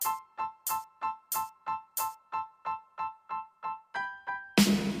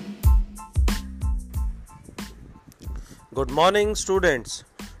Good morning, students.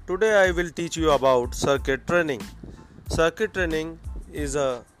 Today I will teach you about circuit training. Circuit training is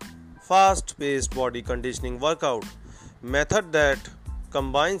a fast paced body conditioning workout method that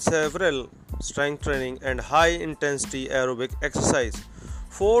combines several strength training and high intensity aerobic exercise.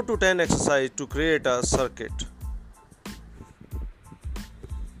 4 to 10 exercise to create a circuit.